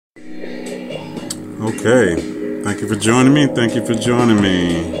Okay, thank you for joining me. Thank you for joining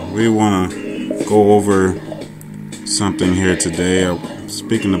me. We want to go over something here today. I'm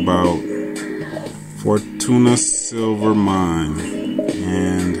speaking about Fortuna silver mine,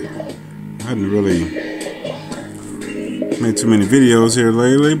 and I hadn't really made too many videos here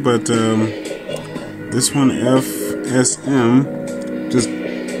lately, but this one, FSM, just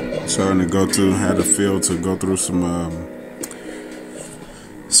starting to had a feel to go through some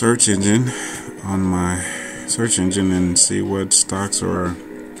search engine on my search engine and see what stocks are.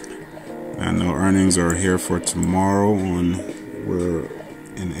 I know earnings are here for tomorrow. We're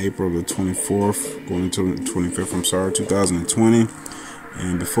in April the 24th, going to the 25th. 2020.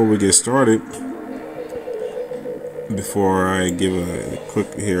 And before we get started, before I give a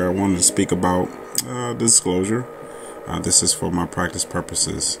quick here, I wanted to speak about disclosure. This is for my practice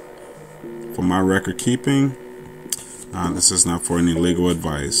purposes, for my record keeping. This is not for any legal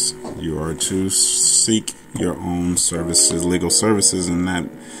advice. You are to seek your own services, legal services in that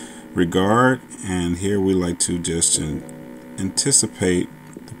regard. And here we like to just anticipate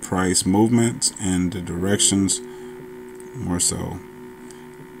the price movements and the directions more so.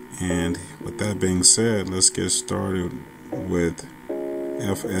 And with that being said, let's get started with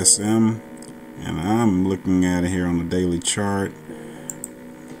FSM. And I'm looking at it here on the daily chart.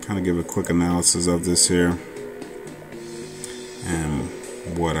 Kind of give a quick analysis of this here and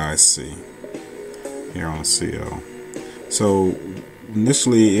what I see here on CO. So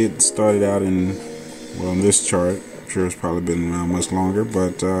initially it started out in this chart, I'm sure it's probably been around much longer,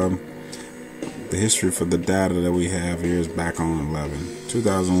 but the history for the data that we have here is back on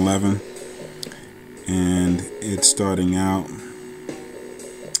 2011, and it's starting out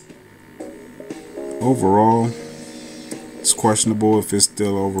overall. It's questionable if it's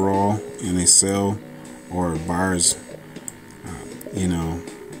still overall in a sell or buyers.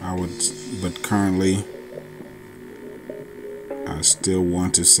 But currently, I still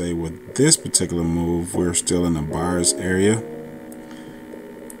want to say with this particular move, we're still in a buyer's area.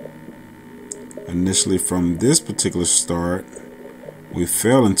 Initially, from this particular start, we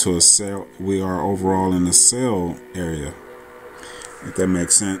fell into a sell. We are overall in a sell area, if that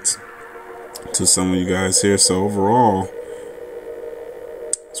makes sense to some of you guys here. So overall,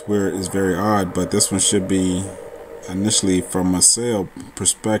 it's very odd, but this one should be initially from a sale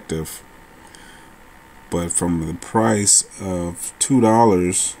perspective, but from the price of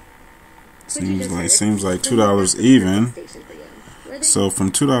 $2, seems like $2 even. So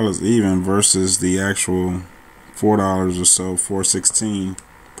from $2 even versus the actual $4 or so, $4.16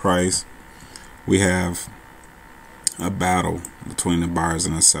 price, we have a battle between the buyers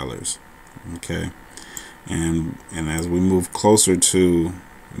and the sellers. Okay, and as we move closer to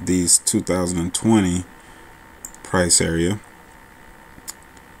these 2020 price area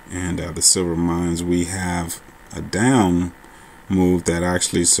and the silver mines, we have a down move that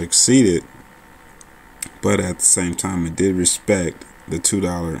actually succeeded, but at the same time it did respect the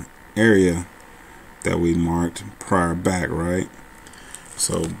 $2 area that we marked prior back, right?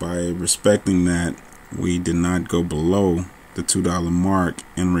 So by respecting that, we did not go below the $2 mark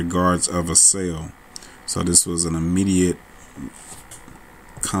in regards of a sale. So this was an immediate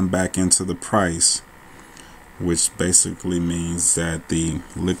come back into the price, which basically means that the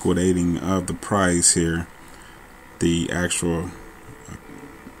liquidating of the price here, the actual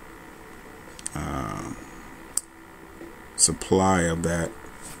supply of that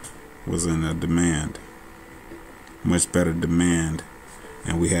was in a demand, much better demand,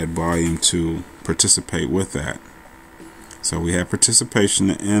 and we had volume to participate with that. So we had participation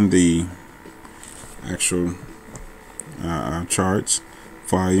in the actual charts,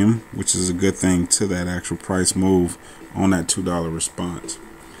 volume, which is a good thing to that actual price move on that $2 response.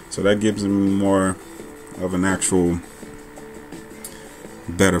 So that gives me more of an actual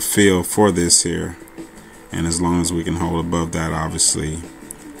better feel for this here. And as long as we can hold above that, obviously,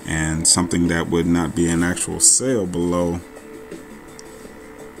 and something that would not be an actual sale below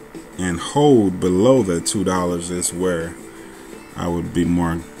and hold below that $2 is where I would be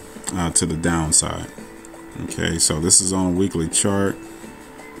more to the downside. Okay, so this is on a weekly chart,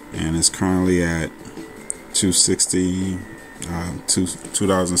 and it's currently at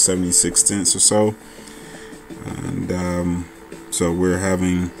 $2.76 or so, and so we're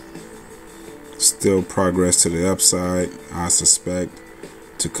having still progress to the upside. I suspect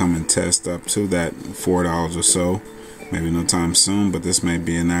to come and test up to that $4 or so, maybe no time soon, but this may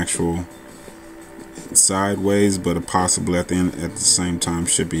be an actual sideways, but possibly at the same time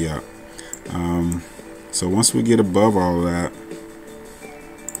should be up. So once we get above all of that,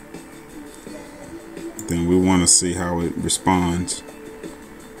 then we want to see how it responds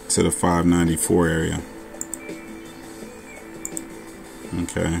to the 594 area.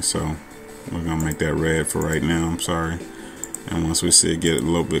 Okay, so we're gonna make that red for right now. I'm sorry, and once we see it get a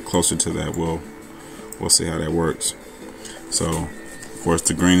little bit closer to that, we'll see how that works. So, of course,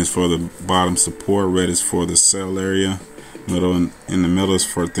 the green is for the bottom support, red is for the sell area, middle in the middle is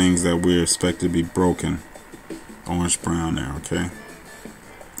for things that we expect to be broken. Orange brown there. Okay.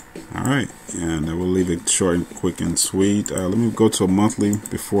 All right, and we'll leave it short and quick and sweet. Let me go to a monthly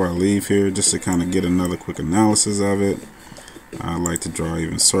before I leave here, just to kind of get another quick analysis of it. I like to draw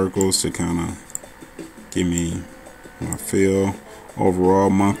even circles to kind of give me my feel. Overall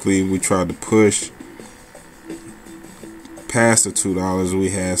monthly, we tried to push past the $2.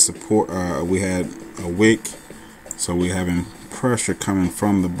 We had support. We had a wick, so we're having pressure coming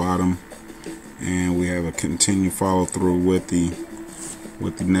from the bottom, and we have a continued follow through with the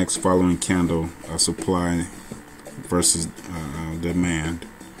next following candle, supply versus demand.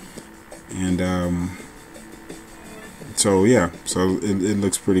 And so yeah, so it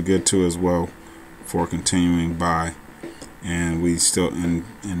looks pretty good too as well for continuing buy. And we still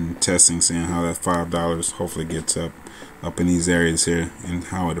in testing, seeing how that $5 hopefully gets up in these areas here, and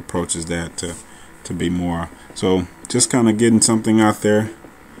how it approaches that to be more. So just kind of getting something out there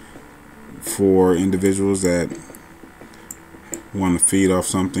for individuals that want to feed off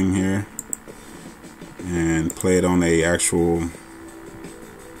something here and play it on a actual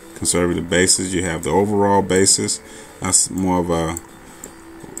conservative basis. You have the overall basis. That's more of a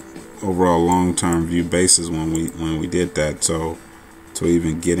overall long-term view basis when we did that. So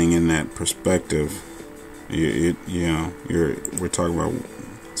even getting in that perspective, we're talking about.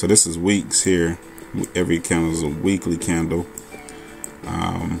 So this is weeks here. Every candle is a weekly candle.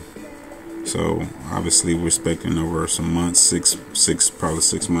 So obviously we're expecting over some months, probably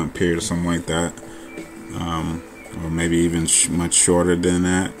 6 month period or something like that, or maybe even much shorter than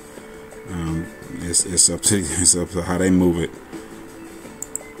that. It's up to how they move it.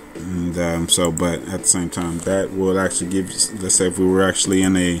 And but at the same time, that will actually give you, let's say if we were actually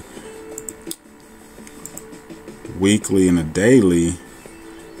in a weekly and a daily,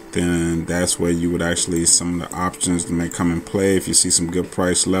 then that's where you would actually, some of the options may come in play. If you see some good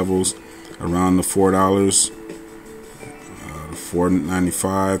price levels around the $4,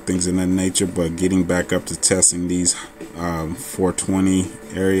 $4.95, things in that nature, but getting back up to testing these 420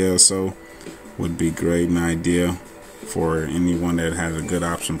 area or so would be great, an idea for anyone that has a good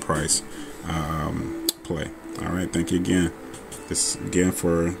option price play. All right, thank you again.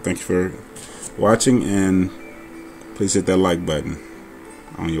 Thank you for watching, and please hit that like button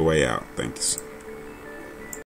on your way out. Thanks.